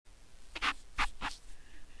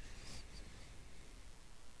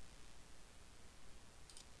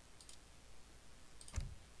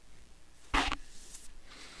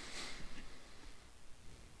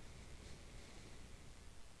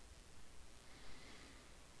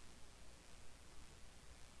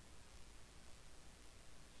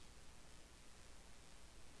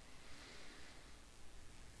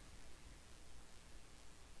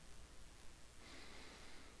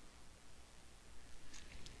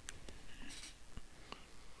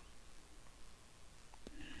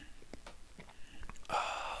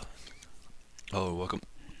Hello, welcome.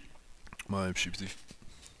 My name's Sheep Thief.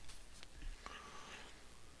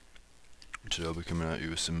 Today I'll be coming at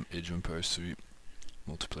you with some Age of Empires 3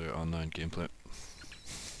 multiplayer online gameplay.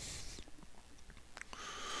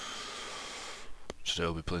 Today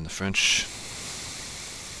I'll be playing the French.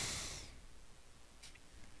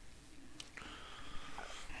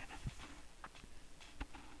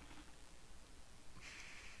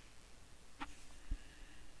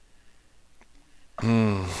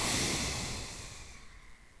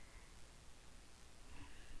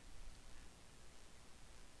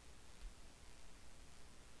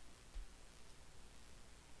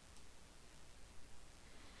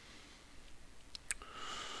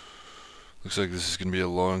 Looks like this is going to be a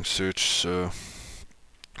long search, so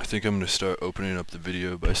I think I'm going to start opening up the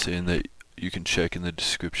video by saying that you can check in the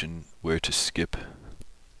description where to skip.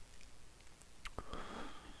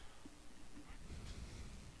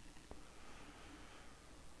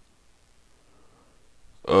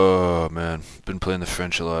 Oh man, been playing the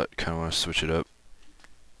French a lot, kinda wanna switch it up.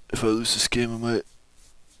 If I lose this game I might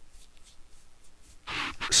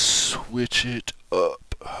switch it up.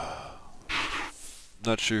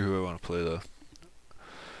 Not sure who I want to play though.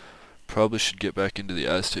 Probably should get back into the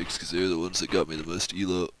Aztecs because they're the ones that got me the most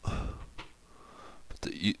elo. But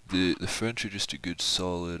the French are just a good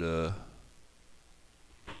solid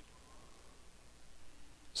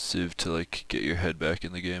civ to like get your head back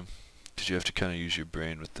in the game. Because you have to kind of use your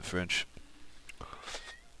brain with the French.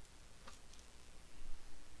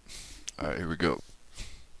 Alright, here we go.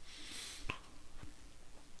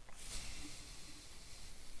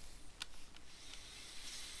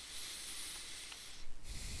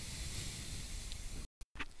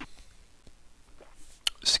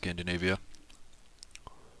 Scandinavia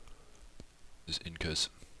is Incas.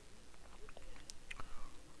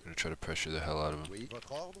 I'm gonna try to pressure the hell out of them.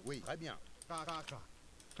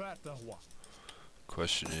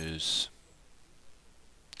 Question is,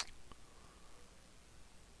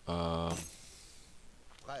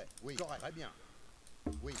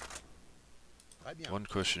 one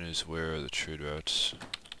question is, where are the trade routes?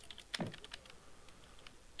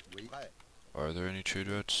 Are there any trade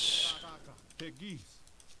routes?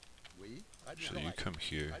 So you come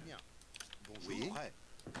here.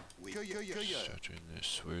 Start doing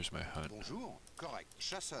this. Where's my hunt? Bonjour, correct.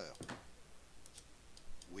 Chasseur.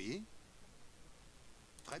 Oui.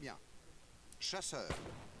 Très bien. Chasseur.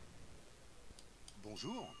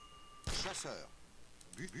 Bonjour. Chasseur.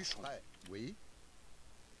 Bûcheron. Oui.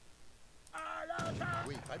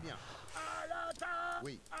 Oui, très bien.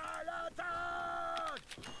 Oui.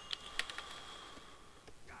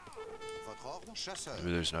 Votre ordre, chasseur.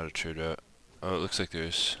 Maybe there's not a trade route. Oh, it looks like there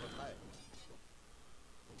is.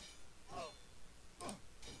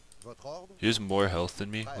 He has more health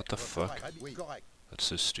than me? What the fuck? That's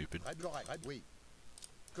so stupid.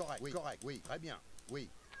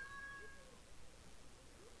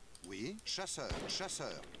 Oui, chasseur,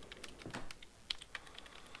 chasseur.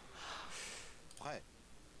 Prêt.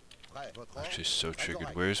 I'm actually so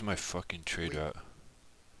triggered. Where's my fucking trade route?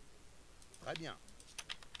 Très bien.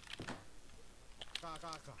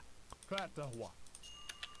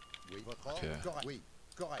 Okay. Oui,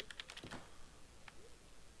 correct.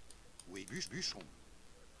 Oui, bûcheron.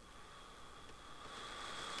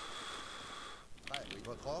 Prêt, oui,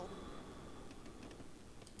 votre ordre.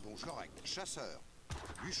 Bon, correct. Chasseur.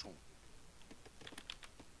 Bûcheron.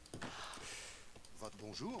 Votre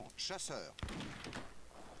bonjour, chasseur.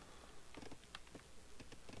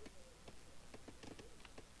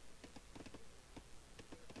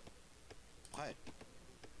 Prêt.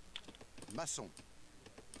 Maçon.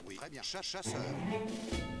 Oui, très bien. Chasseur.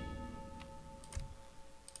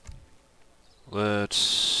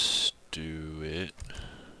 Let's do it.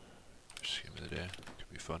 Just give me the day. Could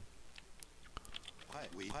be fun. Prêt,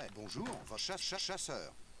 oui, prêt. Bonjour, votre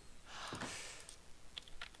chasseur.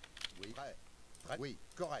 Oui, prêt. Prêt. Oui,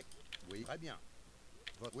 correct. Oui, très bien.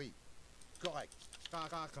 Votre, oui, correct.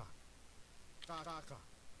 Huaraca.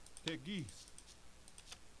 Tegis.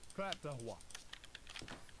 Kratahua.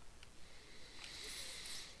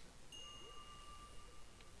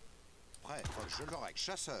 Prêt, votre jeu correct.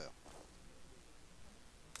 Chasseur.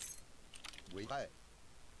 Oui, prêt.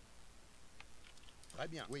 Très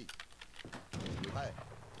bien, oui. Oui, prêt.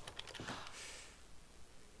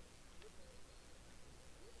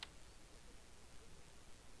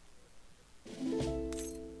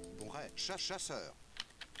 Bon, prêt. Chasseur.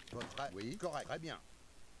 Votre prêt. Oui, correct. Très bien.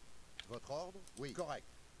 Votre ordre. Oui, correct.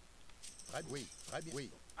 Très, oui, très bien.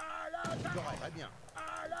 Oui. Correct, très bien.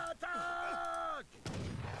 À l'attaque!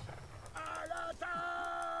 À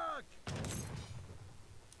l'attaque!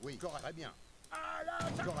 Oui, correct, très bien. À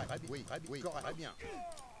Correct. Oui, oui, correct. Très bien.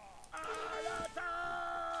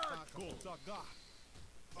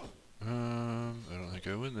 I don't think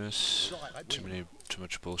I win this. Too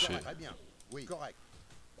much bullshit. Très bien. Oui, correct.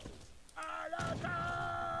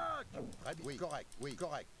 Très bien. Oui, correct. Oui,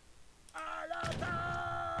 correct.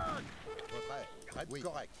 Retrait. Très oui,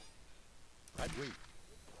 correct. Très oui.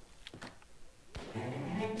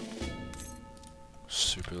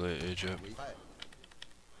 Super late age up. Oui, prêt.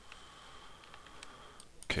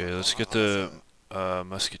 Okay, let's get the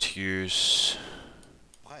musketeers.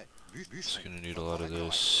 Prêt. It's gonna need a lot of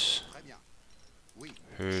this. Très bien. Oui.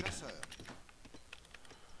 Herd. Chasseur.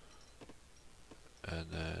 And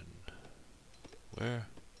then where?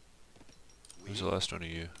 Oui. Who's the last one of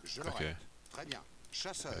you? Je Okay. l'arrête. Très bien.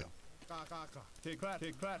 Chasseur.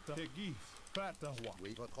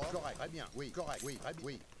 Oui, votre ordre. Correct. Très bien. Oui, correct. Oui, très bien.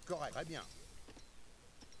 Oui, correct. Très bien.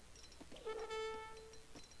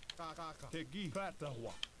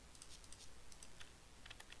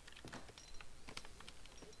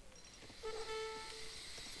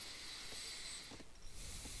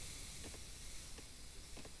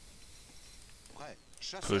 Prêt.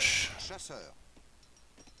 Chasseur. Push. Chasseur.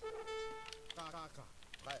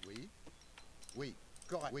 Prêt. Oui. Oui.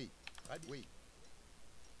 Correct. Oui. Très bien. Oui.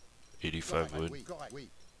 85 Correct. wood. Oui. Correct. Oui.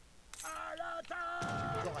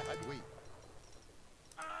 Correct. Oui.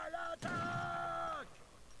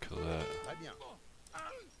 Kill that. Très bien.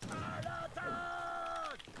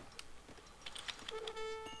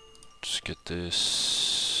 Just get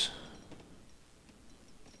this.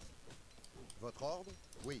 Votre ordre?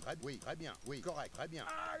 Oui. Oui. Très bien. Oui. Correct. Très bien.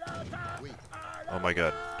 Oui. Oh my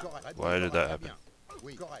god. Correct. Why did that Très happen? bien.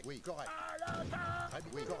 Oui. Correct. Oui. Correct. Très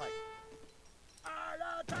bien. Oui. Correct.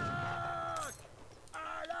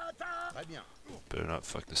 Très bien. Better not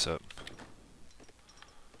fuck this up.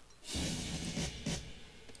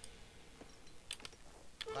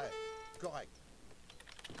 Prêt. Correct.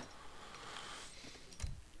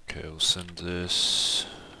 Okay, we'll send this.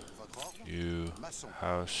 Votre ordre? You Maçon.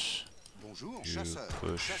 house. Bonjour. You Chasseur.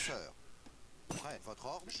 push. Chasseur. Prêt. Votre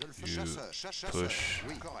ordre? Je le fais. You Chasseur. Chasseur. push.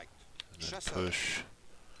 Oui. Correct. And then Chasseur. push.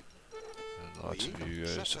 And lots of you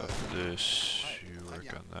guys Chasseur. after this. Ouais, You très work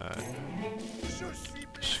bien. on that. Je suis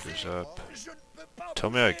This blessé. goes up. Je ne peux pas Tell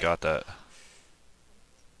me I bouger. got that.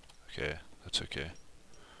 Okay, that's okay.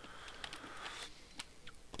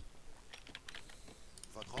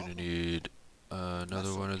 Votre Gonna ordre? need another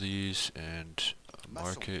Maçon. one of these and a Maçon.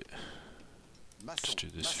 market. Maçon. Let's do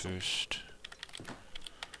this Maçon. first.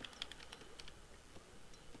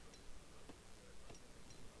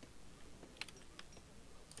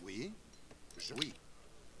 Oui. Oui.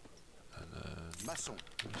 And then Maçon.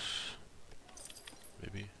 this.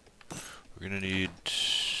 Maybe. We're gonna need,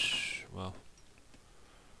 well,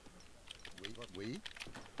 Oui.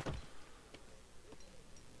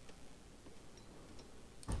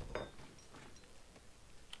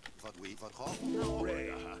 Oui. Votre ordre?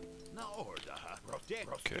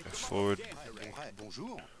 okay, forward. Prêt.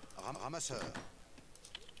 Bonjour. Ramasseur.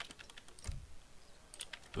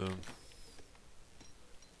 Boom.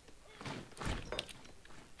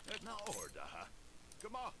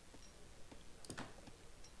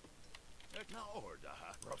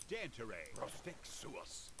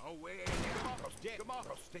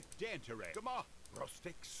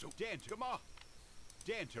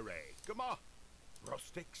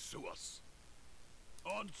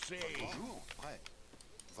 Bonjour. Prêt.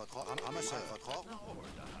 Votre ordre? Ramasseur. Votre ordre?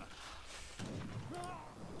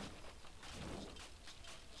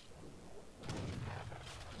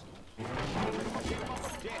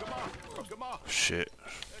 Shit.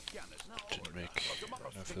 Didn't make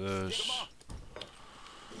enough of those.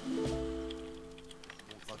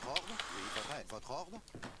 Votre ordre? Oui. Votre ordre?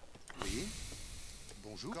 Oui.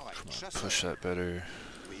 Bonjour. Correct. Come on, Chasseur. push that better.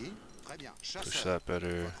 Oui. Très bien. Push Chasseur. that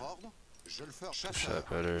better. Votre ordre? Je le fais. Push Chasseur. that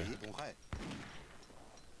better. Oui. Bon. Prêt.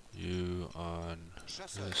 You on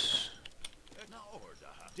Chasseur. this.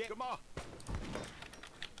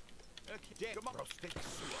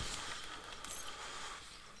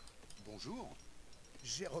 Bonjour.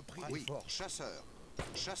 J'ai repris les Oui. forces. Chasseur.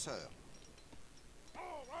 Chasseur.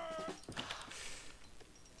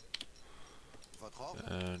 Votre ordre?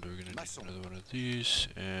 And we're gonna need Maçon. another one of these.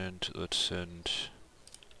 And let's send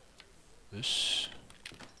this.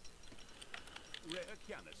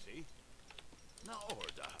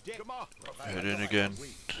 Head in again. Oui.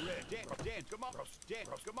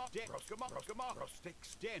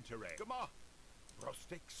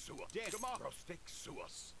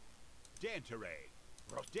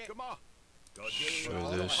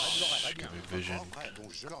 Show this. Give me vision. Prêt. Bon.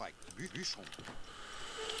 Correct. Bûcheron.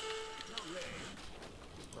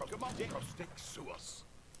 Source.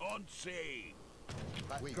 On scene.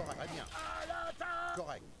 Oui, correct, très bien.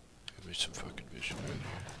 Correct. Give me some fucking vision right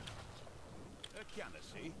here.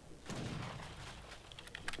 Canopy.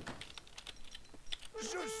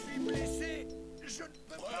 Je suis blessé. Je ne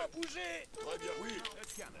peux pas bouger. Très bien, oui.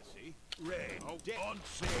 Canopy. Rain. On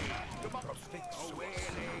scene.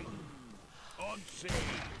 Wailing. On scene.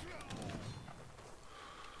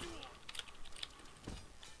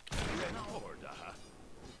 Order.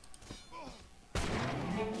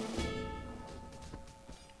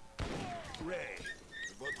 Ray.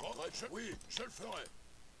 Votre ordre est... Oui, je le ferai.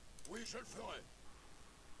 Oui, je le ferai.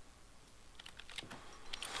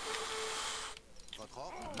 Votre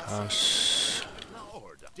ordre? House.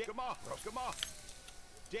 Order. Come on.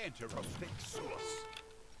 Dangerous source.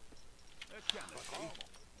 Canopy.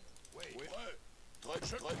 Oui, oui.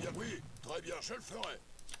 Très bien, oui. Très bien, je le ferai.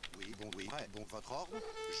 Oui, bon, oui. Prêt. Bon, votre ordre?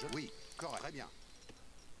 Oui, correct, très bien.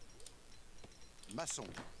 Maçon.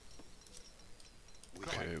 Oui,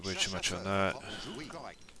 Okay, correct. way too much on Chasseur. that. Oui,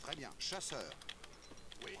 correct. Très bien. Chasseur.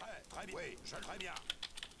 Oui, très bien. Oui, je le ferai bien.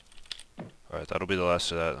 Alright, that'll be the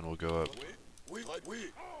last of that, then we'll go up. Oui,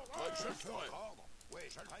 oui. Je le ferai. Oui,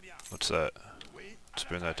 je le ferai bien. What's that? Oui. Let's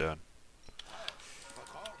bring that down.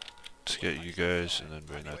 Votre ordre? Let's get you guys and then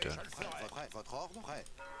bring that down. Votre ordre? Prêt.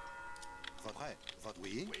 Votre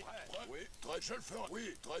oui. Oui, je le ferai.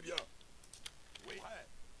 Oui, très bien. Oui,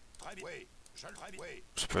 très bien. Oui, je le ferai bien. Oui.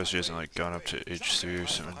 Surprised he hasn't like gone up to H3 or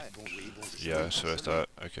something. Yeah, that's what I thought.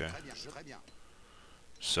 Okay. Très bien, très bien.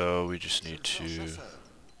 So we just need to...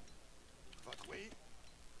 Votre oui.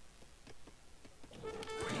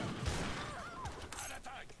 À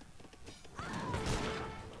l'attaque.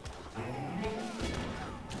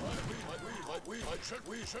 Oui,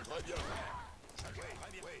 je le ferai bien.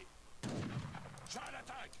 Oui. À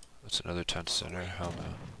l'attaque. That's another 10 center. Hell no.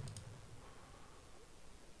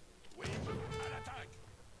 Oui, à l'attaque.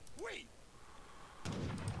 Oui.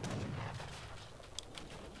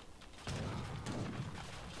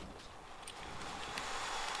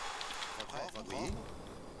 Votre oui.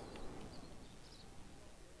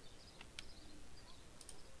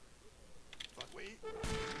 Votre oui.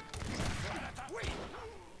 À l'attaque. Oui.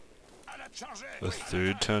 À la charge. The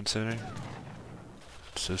third 10 center?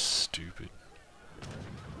 It's so stupid.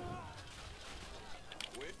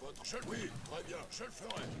 Oui, oui, très bien, je le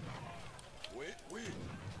ferai. Oui,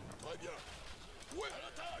 très bien. Oui, à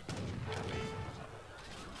l'attaque.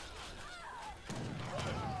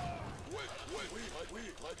 Oui,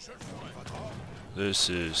 je le ferai. Votre ordre? This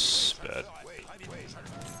is bad. Oui,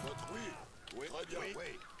 votre oui, très bien.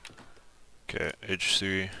 Okay,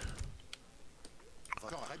 H3.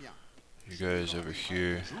 Très bien. You guys over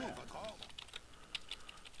here. Votre ordre?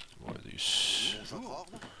 More of these. Votre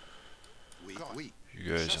ordre? Oui. You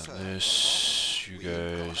guys on this. You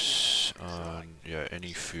guys on... Yeah,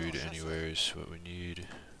 any food anywhere is what we need.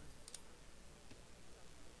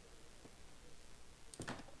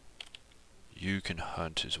 You can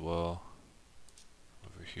hunt as well.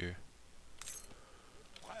 Over here.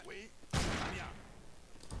 Oui, très bien.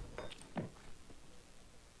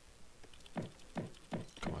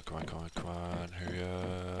 Come on, hurry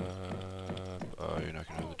up. Oh, you're not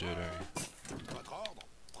gonna be able to do it, are you? Votre ordre?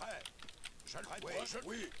 Prêt. Je le ferai.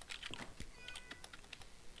 Oui.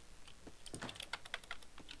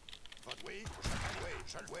 Votre oui.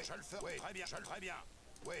 Je le ferai. Oui, très bien. Je le ferai bien.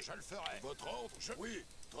 Oui, je le ferai. Votre ordre? Oui,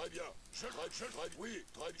 très bien. Je le ferai. Oui,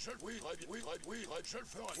 très bien. Oui, très bien. Oui, je le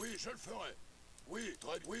ferai. Oui, je le ferai. Oui,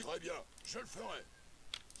 très bien. Je le ferai.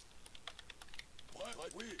 Prêt,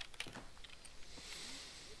 oui.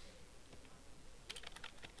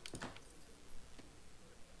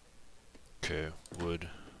 Okay, wood.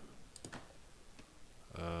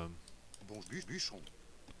 Bon, bûcheron.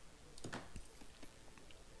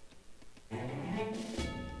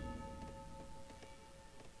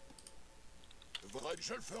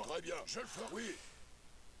 Je le ferai. Très bien. Je le ferai. Oui.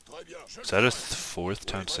 Très bien. Is that a fourth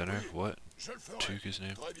town center? What? Je le ferai. Took his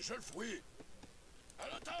name? Très bien. Je le ferai. Oui. À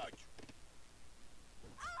l'attaque.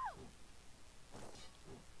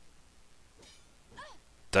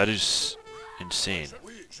 That is insane.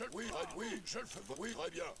 Oui, je le ferai. Oui, très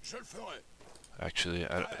bien. Je le ferai. Actually,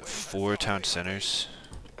 4 town centers.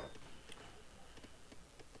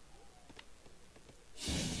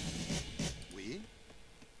 Oui.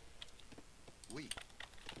 Oui.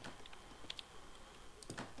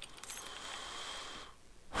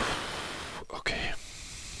 Okay.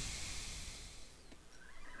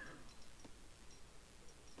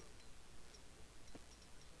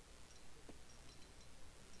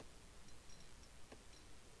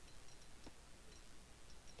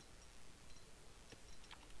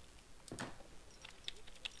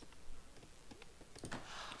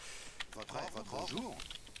 Votre ordre.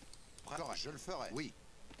 Correct. Je le ferai. Oui.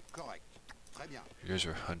 Correct. Très bien. You guys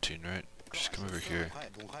are hunting, right? Just come over here. Prêt.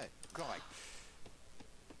 Bon, prêt. Correct.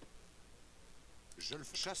 Je le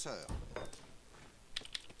fais. Chasseur.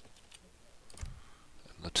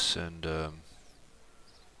 Let's send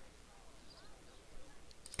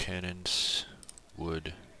cannons,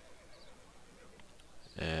 wood,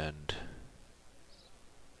 and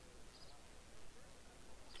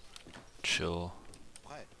chill.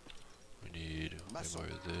 Prêt. We need way Maçon. more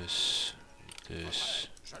of this. Need this.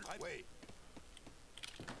 Je le ferai. Oui.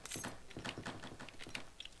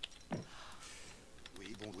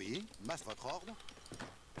 Oui, bon, oui. Masse votre ordre.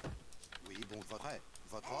 Oui, bon, votre prêt.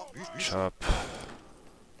 Votre ordre. Chop.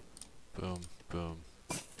 Boom, boom,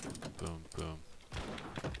 boom, boom.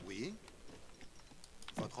 Oui.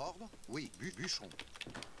 Votre ordre. Oui, bûcheron.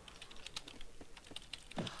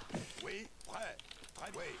 Oui, prêt.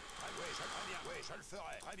 Très bien. Oui, oui, je le ferai bien. Oui, je le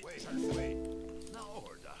ferai. Très bien. Oui, je le ferai. No,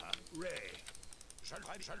 Ray. Je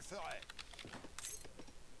le ferai.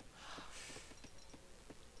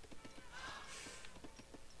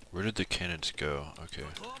 Where did the cannons go? Okay.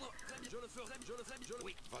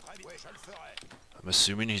 I'm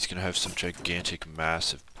assuming he's gonna have some gigantic,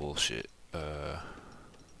 massive bullshit.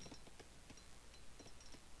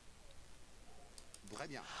 Très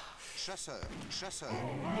bien. Chasseur. Chasseur.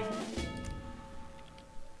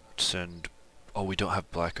 Send. Oh, we don't have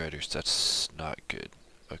Black Riders. That's not good.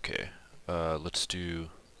 Okay. Let's do.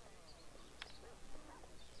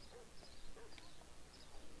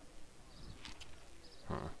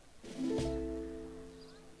 Huh.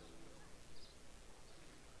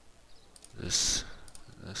 This.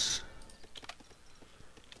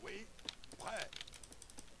 Oui. Prêt.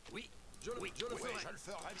 Oui, je le ferai. Oui, je le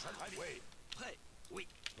ferai. Oui. Prêt. Oui.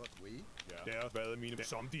 Votre oui. Det har været mine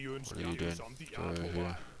som de ønsker. What are you doing? Som de Go er på here.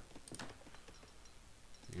 vej.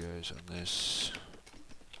 You guys on this.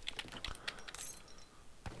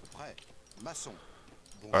 Prêt. Maçon.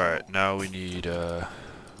 Bon Alright, jour. now we need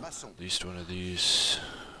Maçon. at least one of these.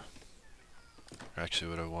 Actually,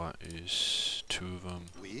 what I want is two of them.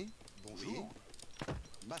 Oui. Bonjour. Oui.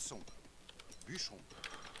 Maçon. Bûcheron.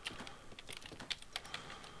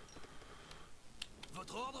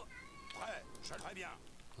 Votre ordre. Prêt. Je le ferai bien.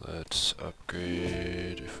 Let's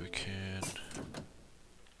upgrade if we can.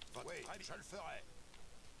 Oui, je le ferai.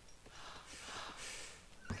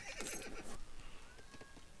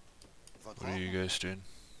 Votre What are you ordre. guys doing?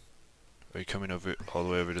 Are you coming over all the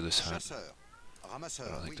way over to this hunt? Chasseur. Ramasseur.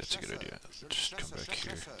 I don't think Oui, that's a good chasseur. idea. Je- Just come chasseur, back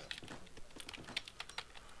here. chasseur.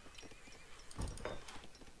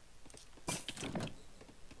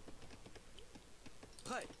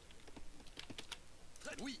 Prêt.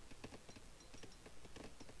 Très oui.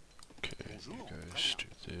 Okay, Bonjour, you très guys do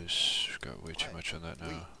bien. this. We've got way too Ouais, much on that oui.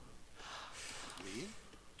 now. Oui.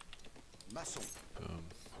 Maçon. Boom.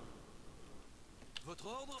 Votre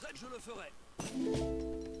ordre. Très, je le ferai.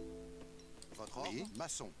 Votre ordre. Oui.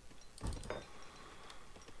 Maçon.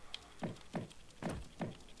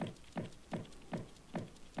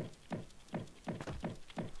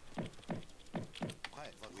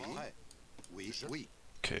 Prêt. Votre ordre. Prêt. Oui. Oui.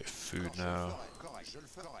 Okay, food Je le now. ferai. Correct. Je le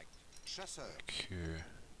ferai. Correct. Chasseur. Here.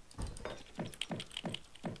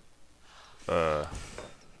 No.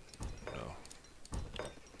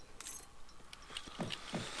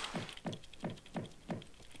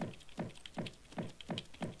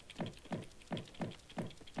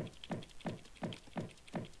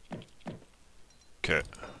 Okay,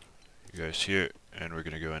 you guys here, and we're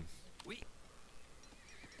gonna go in. Oui.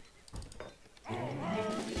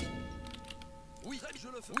 Oui, très bien, je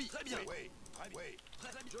le ferai. Oui, très bien. Oui. Très bien. Oui.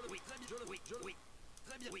 Très bien, je le oui, très bien, je le oui, je le oui.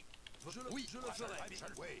 Très bien, oui. Oui, je le ferai. Très bien.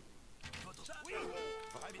 Oui. Votre oui.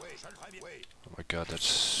 Très bien. Oui. Je le ferai bien. Oui. Oh my god,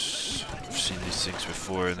 that's... I've seen these things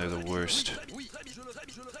before and they're the worst. Oui, très bien, je le ferai.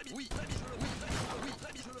 Oui, très bien, je le oui,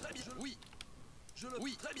 très bien, je le oui, très bien, je le oui. Je le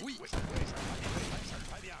oui, très bien. Oui. Je le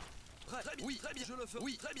ferai bien. Très bien. Oui, très bien, je le ferai.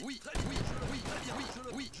 Oui, très bien. Oui, très bien. Oui, je le oui, très bien. Oui, je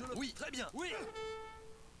le oui, je le oui, très bien. Oui.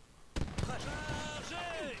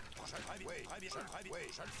 Chargez. Oui. Très bien. Je le ferai bien. Oui.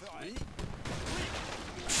 Je le ferai. Oui.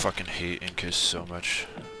 I fucking hate Incas so much.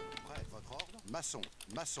 Prêt. Votre ordre. Maçon.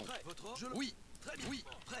 Maçon. Prêt. Votre ordre. Je le oui. Très bien. Oui.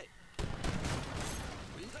 Prêt.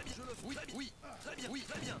 Oui, très bien, je le fais. Oui, oui, très bien. Oui,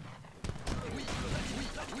 très bien. Oui, je le fais. Oui,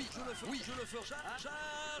 très bien. Oui, je le fais. Oui, je le fais.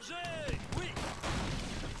 Chargez. Oui.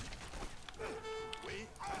 Oui.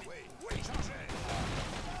 Oui. Oui. Chargez.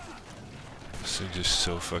 This thing's just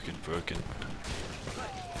so fucking broken.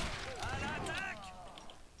 À l'attaque.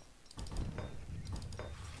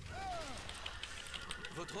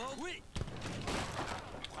 Votre ordre. Oui.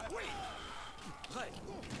 Prêt. Oui. Prêt.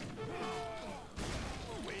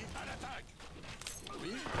 Oui. À l'attaque.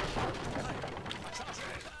 Oui. Prêt.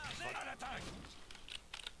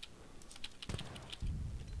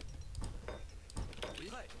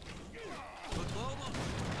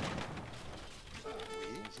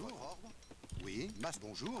 Bonjour. Votre ordre? Oui. Mas,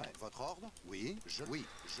 bonjour. Votre ordre? Oui. Oui.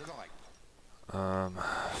 Je correct.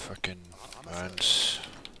 Fucking Vance.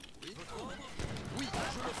 Oui, votre ordre? Oui,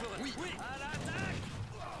 je le ferai. Oui, oui, à l'attaque.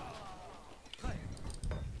 Prêt.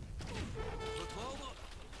 Votre ordre?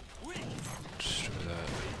 Oui. Destroy that.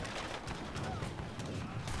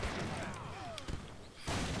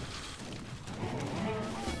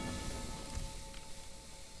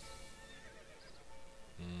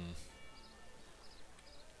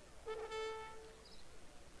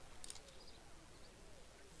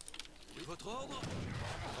 Oui, votre ordre?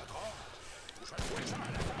 Votre ordre? Oui, ça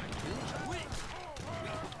à l'attaque. Oui, oui. Oui.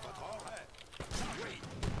 Votre ordre? Ça, oui.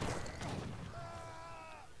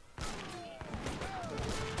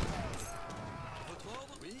 Votre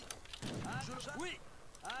ordre? Oui. Ah, oui.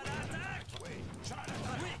 À l'attaque. Oui. Ça à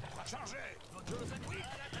l'attaque. Oui. Chargez. Je le fais. Oui, à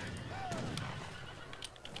l'attaque.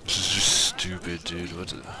 This is just stupid, dude.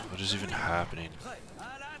 What is even happening? Prêt.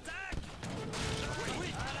 À l'attaque.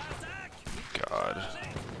 Oui, à l'attaque. God.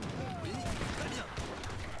 Oui, très bien.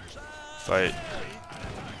 Fight.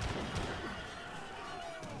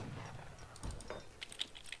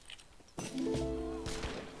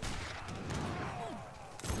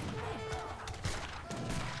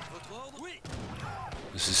 Votre ordre? Oui.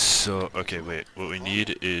 This is so... Okay, wait. What we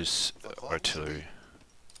need is artillery.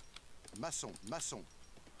 Maçon. Maçon.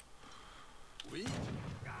 Oui.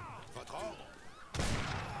 Votre ordre?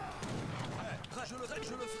 Prêt. Je le ferai.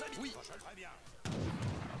 Oui. Je le ferai bien.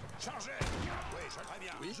 Chargez. Oui, je le ferai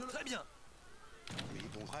bien. Oui, je le ferai bien. Oui,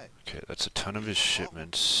 bon prêt. Okay, that's a ton of his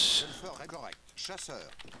shipments. Je le ferai correct.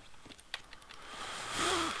 Chasseur.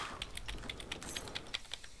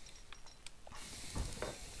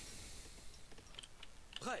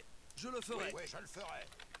 Prêt. Je le ferai. Oui, je le ferai.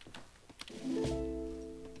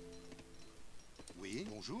 Oui,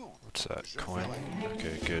 bonjour. What's that? Je le Coin? ferai.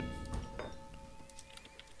 Okay, good.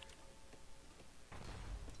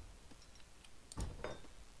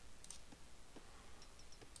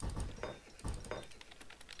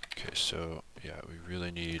 Okay, so, yeah, we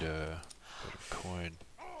really need a bit of coin.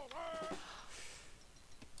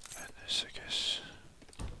 And this, I guess.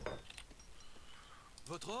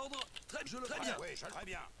 Votre ordre? Très, je le ferai bien. Oui, je le ferai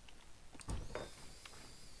bien.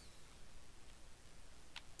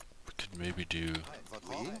 We could maybe do...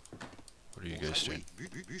 Votre ordre? What are you guys doing? Oui,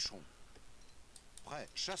 bûcheron. Prêt.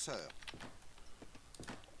 Chasseur.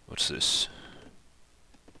 What's this?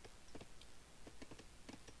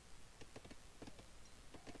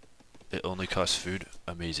 It only costs food?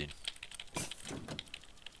 Amazing.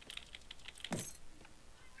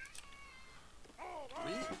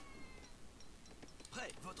 Oui.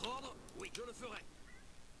 Prêt. Votre ordre? Oui, je le ferai.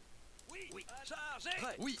 Oui, oui. Chargez.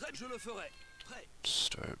 Prêt. Oui, très, je le ferai. Prêt.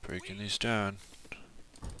 Start breaking these down.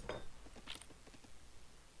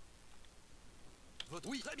 Votre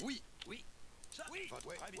oui, très bien. Oui, oui. Oui. Votre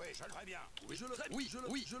oui, oui, je le ferai bien. Oui, je le ferai.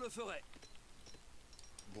 Oui, je le ferai.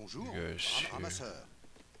 Bonjour. You guys here. Ramasseur.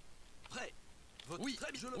 Prêt. Votre oui,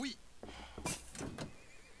 très bien. Oui.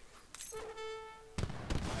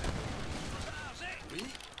 Chargez. Oui.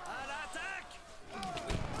 À l'attaque.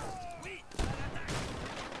 Oui. À l'attaque.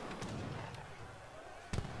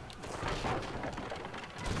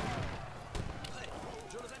 Prêt.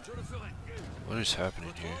 Je le ferai. What is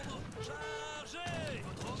happening here? Chargez.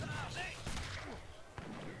 Votre ordre. Chargez.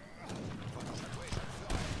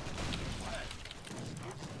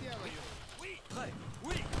 Oui. Prêt.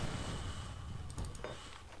 Oui.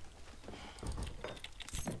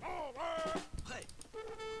 Prêt.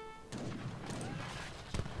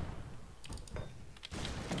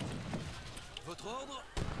 Votre ordre?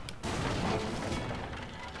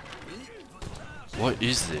 Oui. Votre charge. What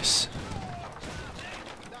is this?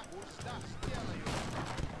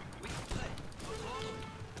 Oui. Prêt. Votre ordre?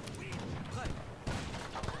 Oui. Prêt.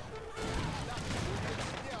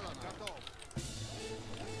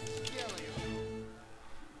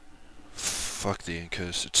 Fuck the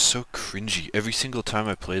Incas. It's so cringy. Every single time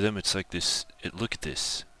I play them, it's like this. Look at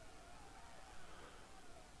this.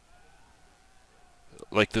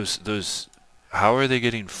 Like those. How are they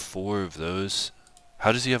getting 4 of those?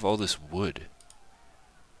 How does he have all this wood?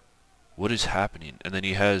 What is happening? And then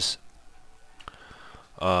he has,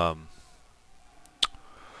 what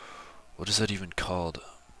is that even called?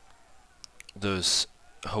 Those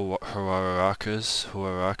Huaracas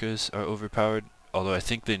are overpowered. Although I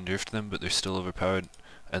think they nerfed them, but they're still overpowered.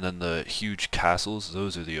 And then the huge castles,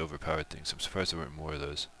 those are the overpowered things. I'm surprised there weren't more of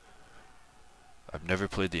those. I've never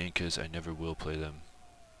played the Incas, I never will play them.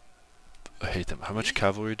 I hate them. How much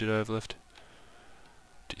cavalry did I have left?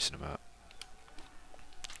 Decent amount.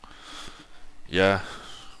 Yeah,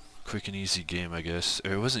 quick and easy game, I guess.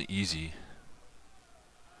 Or it wasn't easy.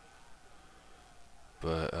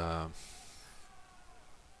 But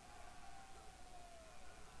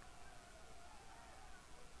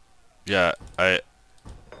yeah, I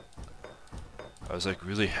was like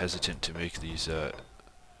really hesitant to make these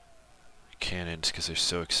cannons because they're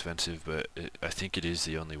so expensive, but I think it is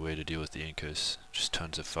the only way to deal with the Incas. Just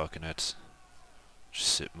tons of falconets. Just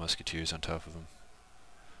sit musketeers on top of them.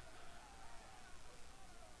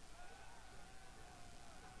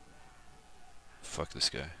 Fuck this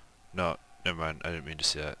guy. No, never mind. I didn't mean to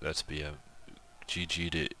say that. That's BM.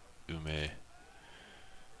 GG to Ume.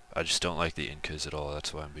 I just don't like the Incas at all.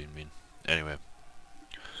 That's why I'm being mean. Anyway.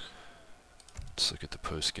 Let's look at the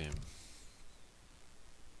post game.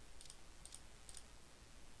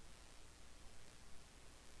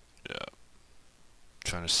 Yeah.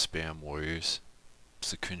 Trying to spam warriors.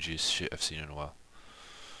 It's the cringiest shit I've seen in a while.